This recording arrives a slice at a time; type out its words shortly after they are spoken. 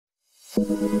Finally,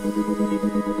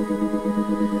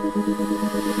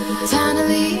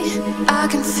 I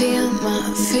can feel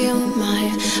my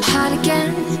heart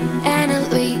again, and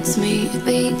it leads me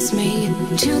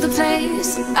to the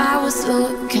place I was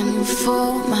looking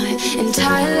for my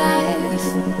entire life.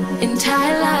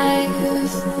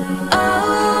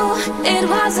 Oh, it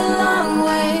was a long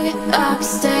way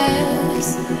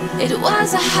upstairs. It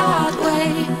was a hard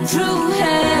way through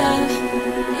hell.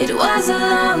 It was a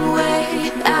long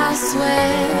way, I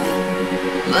swear.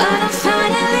 But I'm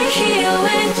finally here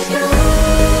with you.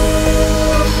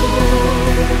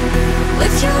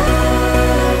 With you.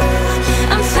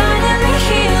 I'm finally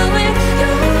here with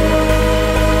you.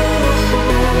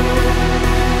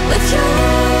 With you.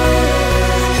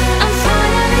 I'm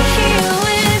finally here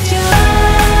with you.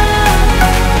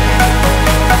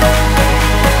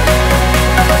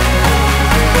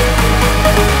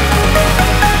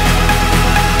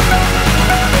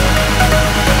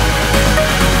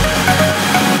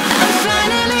 I'm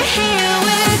finally here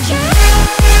with you.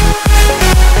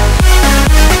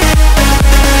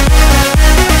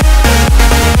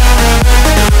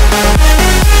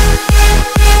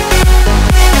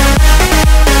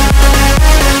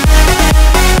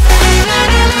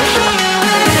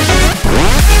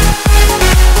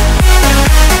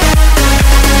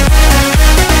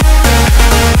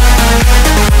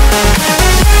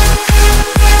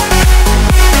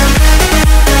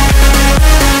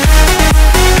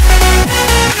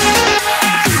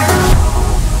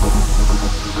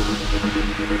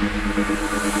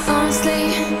 Honestly,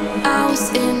 I was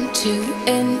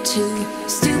into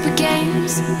stupid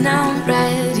games. Now I'm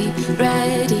ready.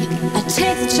 I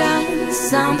take the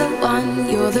chance, I'm the one,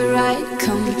 you're the right.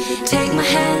 Come, take my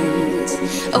hand,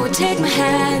 oh, take my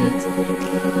hand.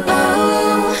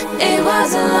 Oh, it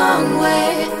was a long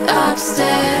way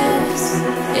upstairs.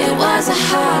 It was a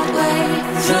hard way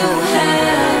through